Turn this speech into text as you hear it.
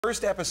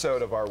First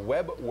episode of our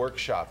web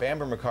workshop.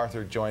 Amber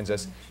MacArthur joins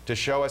us to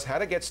show us how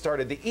to get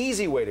started, the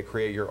easy way to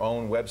create your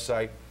own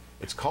website.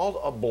 It's called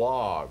a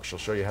blog. She'll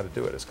show you how to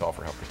do it. It's Call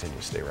for Help. Continue.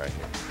 Stay right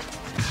here.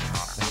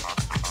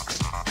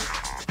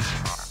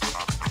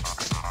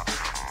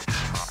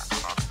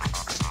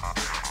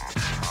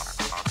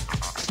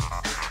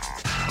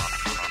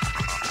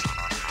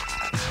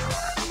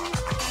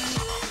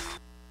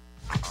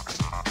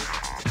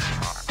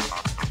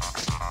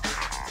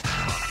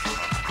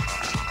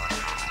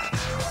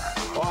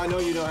 I know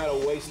you know how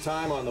to waste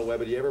time on the web,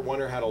 but do you ever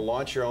wonder how to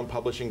launch your own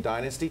publishing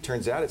dynasty?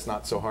 Turns out it's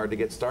not so hard to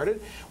get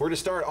started. We're to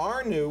start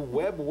our new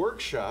web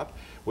workshop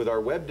with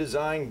our web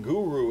design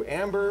guru,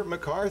 Amber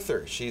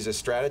MacArthur. She's a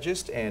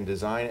strategist and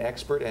design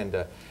expert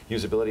and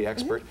usability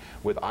expert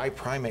with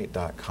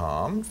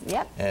iPrimate.com.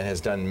 Yep. And has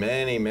done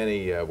many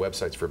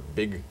websites for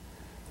big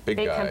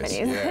guys.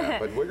 Companies. Yeah,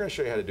 but we're going to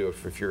show you how to do it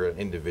if you're an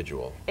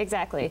individual.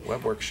 Exactly.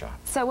 Web workshop.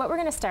 So what we're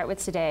going to start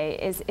with today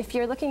is if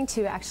you're looking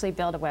to actually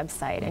build a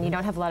website and you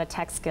don't have a lot of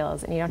tech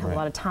skills and you don't have a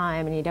lot of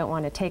time and you don't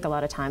want to take a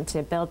lot of time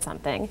to build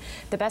something,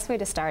 the best way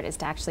to start is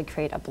to actually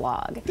create a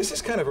blog. This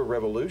is kind of a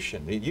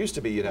revolution. It used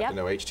to be you'd have to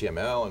know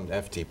HTML and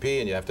FTP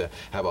and you have to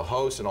have a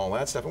host and all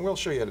that stuff, and we'll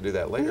show you how to do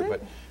that later,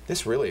 but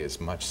this really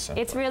is much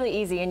simpler. It's really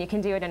easy and you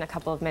can do it in a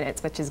couple of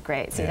minutes, which is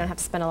great, so you don't have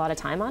to spend a lot of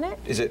time on it.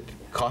 Is it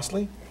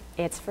costly?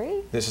 It's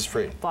free. This is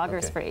free?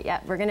 Blogger's free, yeah.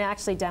 We're going to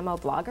actually demo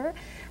Blogger,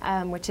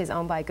 which is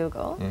owned by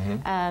Google.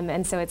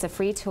 And so it's a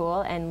free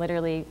tool, and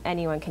literally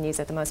anyone can use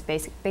it. The most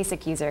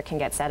basic user can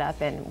get set up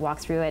and walk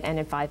through it, and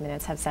in 5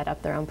 minutes have set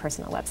up their own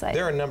personal website.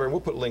 There are a number, we'll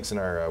put links in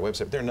our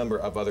website, there are a number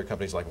of other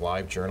companies like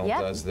LiveJournal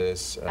does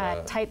this.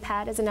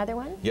 TypePad is another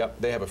one.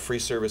 Yep, they have a free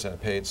service and a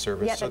paid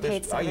service. Yep, so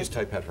paid service. I use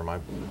TypePad for my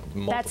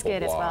multiple That's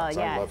good blogs. as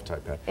well, yeah. I love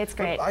TypePad. It's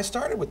great. But I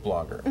started with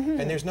Blogger,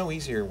 and there's no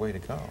easier way to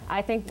go.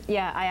 I think,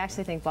 I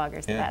actually think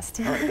Blogger's the best.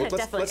 All right, well,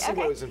 let's see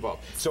what is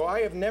involved. So I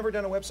have never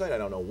done a website. I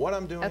don't know what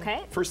I'm doing.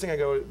 First thing I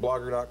go to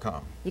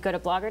blogger.com. You go to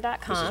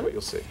blogger.com. This is what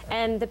you'll see.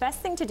 And the best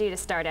thing to do to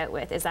start out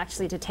with is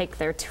actually to take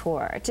their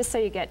tour, just so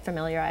you get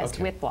familiarized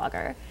with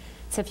Blogger.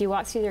 So if you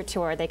walk through their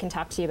tour, they can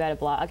talk to you about a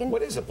blog. And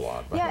what is a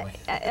blog, by the way?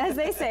 As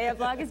they say, a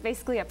blog is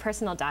basically a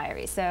personal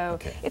diary. So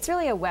it's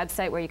really a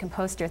website where you can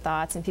post your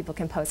thoughts and people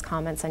can post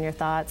comments on your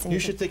thoughts. And you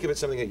should think of it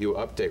something that you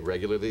update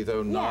regularly,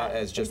 though, not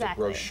as just a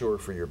brochure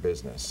for your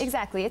business.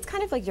 Exactly. It's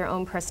kind of like your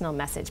own personal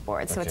message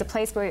board. So it's a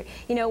place where,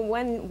 you know,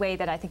 one way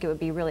that I think it would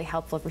be really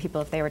helpful for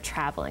people if they were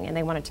traveling and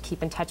they wanted to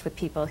keep in touch with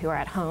people who are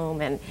at home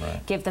and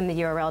give them the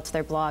URL to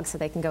their blog so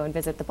they can go and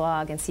visit the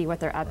blog and see what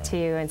they're up to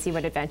and see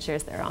what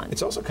adventures they're on.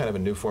 It's also kind of a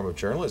new form of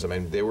journalism. I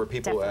mean, there were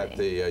people at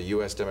the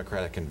U.S.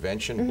 Democratic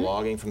Convention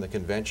blogging from the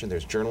convention.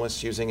 There's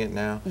journalists using it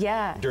now.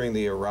 Yeah. During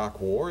the Iraq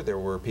War, there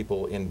were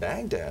people in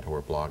Baghdad who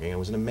were blogging. It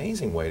was an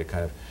amazing way to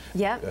kind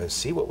of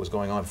see what was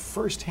going on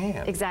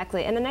firsthand.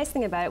 Exactly. And the nice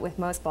thing about it with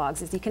most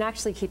blogs is you can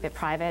actually keep it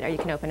private or you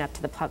can open up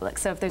to the public.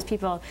 So if there's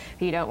people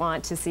who you don't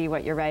want to see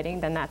what you're writing,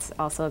 then that's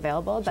also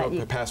available. But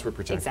so password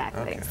protected.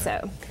 Exactly. Okay.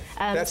 So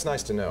that's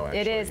nice to know, actually.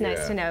 It is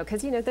nice to know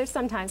because, you know, there's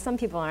sometimes some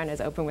people aren't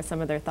as open with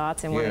some of their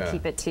thoughts and want to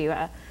keep it to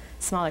a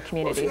smaller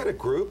community. Well, if you had a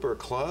group or a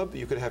club,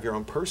 you could have your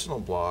own personal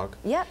blog.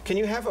 Yep. Can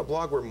you have a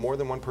blog where more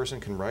than one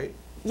person can write?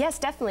 Yes,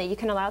 definitely. You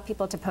can allow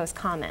people to post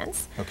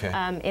comments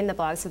in the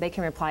blog so they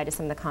can reply to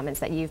some of the comments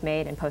that you've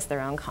made and post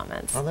their own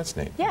comments. Oh, that's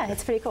neat. Yeah,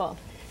 it's pretty cool.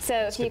 So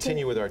Let's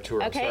continue with our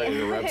tour. I'm sorry to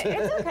interrupt.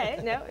 It's okay.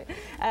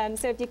 No.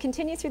 So if you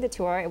continue through the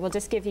tour, it will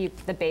just give you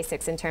the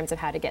basics in terms of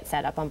how to get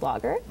set up on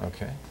Blogger.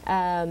 Okay.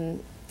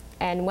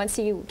 And once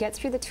you get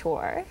through the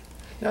tour,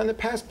 now, in the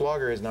past,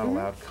 Blogger has not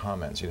allowed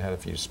comments. You had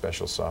to use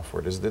special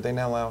software. Did they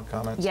now allow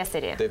comments? Yes,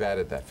 they do. They've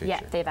added that feature.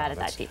 Yeah, they've added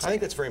that feature. I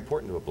think that's very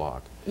important to a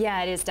blog.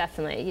 Yeah, it is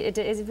definitely. It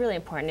is really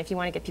important if you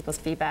want to get people's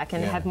feedback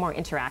and have more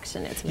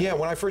interaction. It's really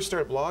when I first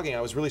started blogging,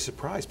 I was really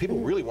surprised. People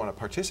really want to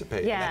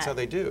participate, and that's how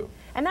they do.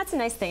 And that's a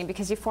nice thing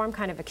because you form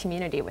kind of a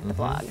community with the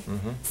blog.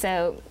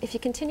 So if you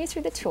continue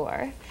through the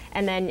tour,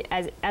 and then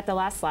at the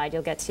last slide,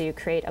 you'll get to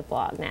create a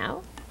blog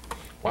now.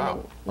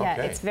 Wow. Then,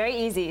 it's very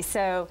easy.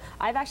 So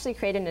I've actually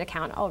created an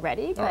account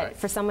already, but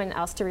for someone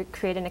else to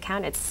create an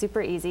account, it's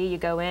super easy. You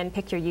go in,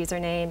 pick your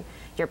username,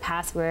 your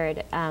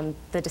password,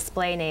 the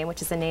display name,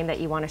 which is the name that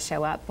you want to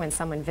show up when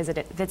someone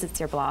visits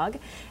your blog,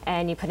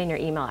 and you put in your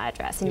email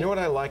address. And you know what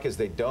I like is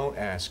they don't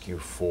ask you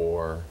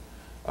for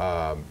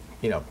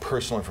you know,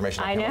 personal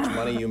information, like how much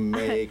money you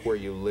make, where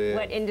you live,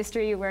 what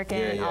industry you work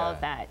in, all of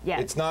that. Yeah,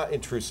 it's not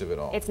intrusive at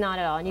all. It's not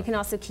at all, and you can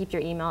also keep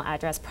your email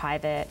address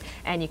private,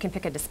 and you can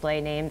pick a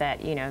display name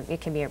that, you know,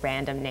 it can be a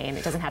random name.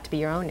 It doesn't have to be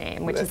your own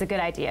name, which is a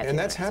good idea. And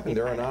that's happened.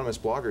 There are anonymous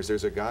bloggers.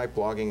 There's a guy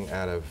blogging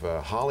out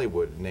of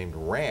Hollywood named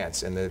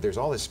Rants, and there's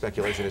all this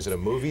speculation. Is it a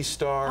movie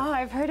star? Oh,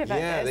 I've heard about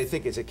this. Yeah, they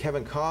think, is it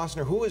Kevin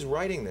Costner? Who is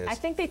writing this? I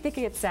think they think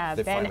it's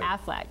Ben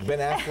Affleck. Ben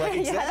Affleck,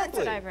 exactly. Yeah, that's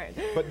what I've heard.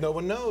 But no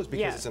one knows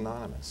because it's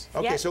anonymous.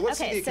 Okay, so let's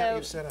let's see the account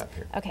you've set up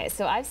here. Okay,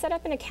 so I've set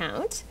up an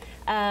account,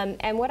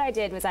 and what I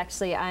did was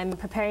actually I'm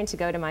preparing to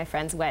go to my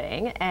friend's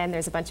wedding, and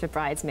there's a bunch of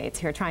bridesmaids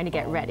who are trying to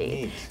get ready.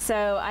 Neat.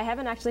 So I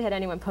haven't actually had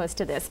anyone post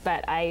to this,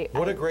 but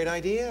What a great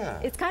idea.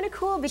 It's kind of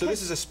cool because... So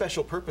this is a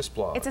special purpose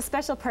blog. It's a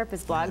special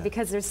purpose blog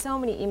because there's so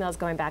many emails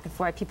going back and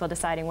forth, people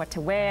deciding what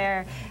to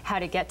wear, how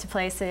to get to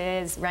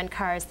places, rent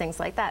cars, things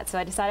like that. So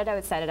I decided I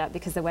would set it up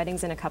because the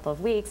wedding's in a couple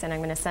of weeks, and I'm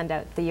going to send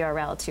out the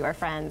URL to our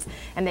friends,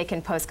 and they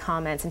can post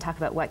comments and talk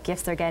about what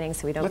gifts they're getting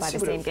so we don't buy the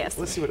same gifts.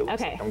 Let's see what it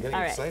looks like. I'm getting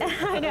excited.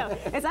 I know.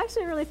 It's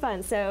actually really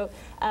fun. So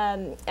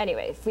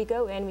anyway, if we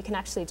go in, we can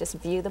actually just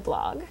view the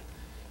blog.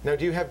 Now,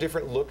 do you have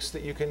different looks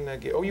that you can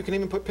get? Oh, you can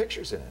even put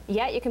pictures in it.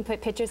 Yeah, you can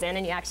put pictures in,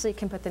 and you actually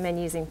can put them in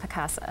using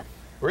Picasa.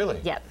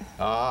 Really? Yep.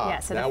 Ah, yeah,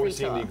 so now we're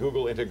seeing the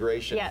Google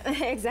integration. Yeah,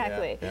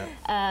 exactly.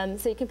 Yeah.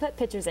 So you can put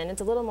pictures in.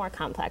 It's a little more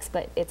complex,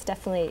 but it's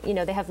definitely, you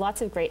know, they have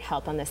lots of great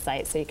help on this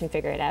site, so you can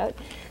figure it out.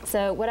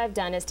 So what I've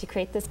done is to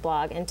create this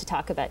blog and to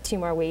talk about 2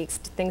 more weeks,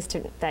 things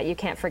that you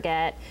can't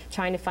forget,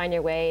 trying to find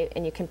your way,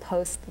 and you can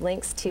post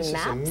links to maps.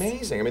 This is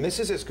amazing. I mean, this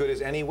is as good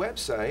as any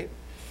website.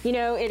 You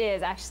know, it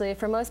is actually.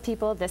 For most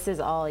people, this is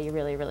all you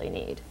really, really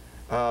need.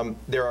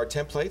 There are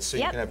templates, so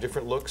you can have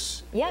different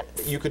looks. Yep.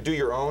 You could do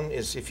your own.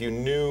 If you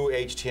knew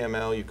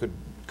HTML, you could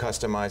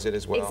customize it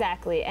as well.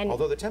 Exactly. And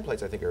although the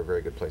templates, I think, are a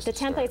very good place to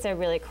start. The templates are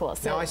really cool.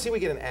 So now, I see we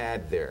get an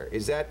ad there.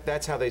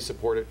 That's how they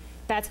support it?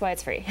 That's why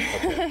it's free.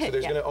 Okay. So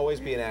there's going to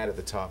always be an ad at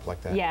the top like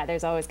that? Yeah,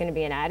 there's always going to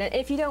be an ad. And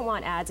if you don't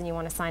want ads and you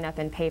want to sign up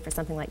and pay for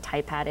something like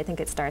TypeAd, I think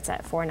it starts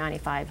at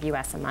 $4.95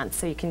 US a month,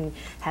 so you can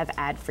have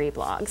ad-free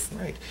blogs.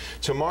 Right.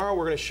 Tomorrow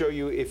we're going to show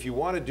you, if you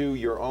want to do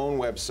your own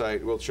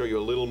website, we'll show you a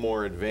little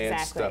more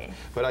advanced stuff.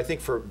 But I think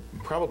for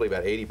probably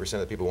about 80% of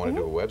the people who want to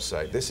do a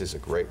website, this is a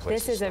great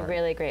place to start. This is a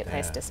really great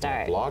place to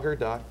start.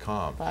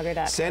 Blogger.com.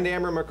 Blogger.com. Send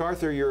Amber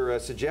MacArthur your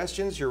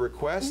suggestions, your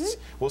requests.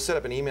 We'll set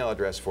up an email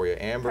address for you,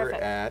 Amber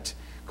at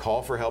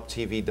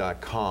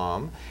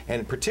callforhelptv.com,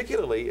 and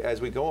particularly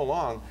as we go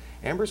along,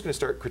 Amber's going to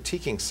start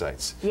critiquing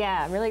sites.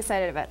 Yeah, I'm really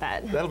excited about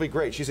that. That'll be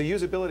great. She's a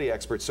usability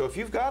expert, so if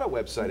you've got a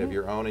website of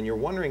your own and you're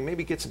wondering,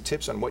 maybe get some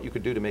tips on what you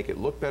could do to make it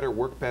look better,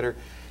 work better,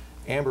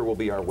 Amber will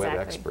be our web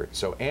expert.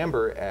 So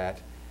Amber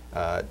at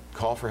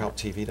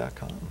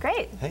callforhelptv.com.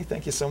 Great. Hey,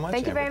 thank you so much,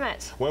 Thank you Amber. very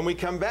much. When we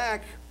come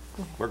back,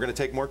 we're going to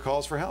take more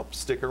calls for help.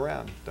 Stick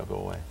around. Don't go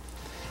away.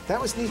 That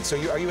was neat. So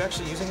are you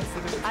actually using it for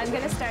the... I'm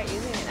going to start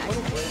using it,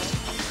 actually.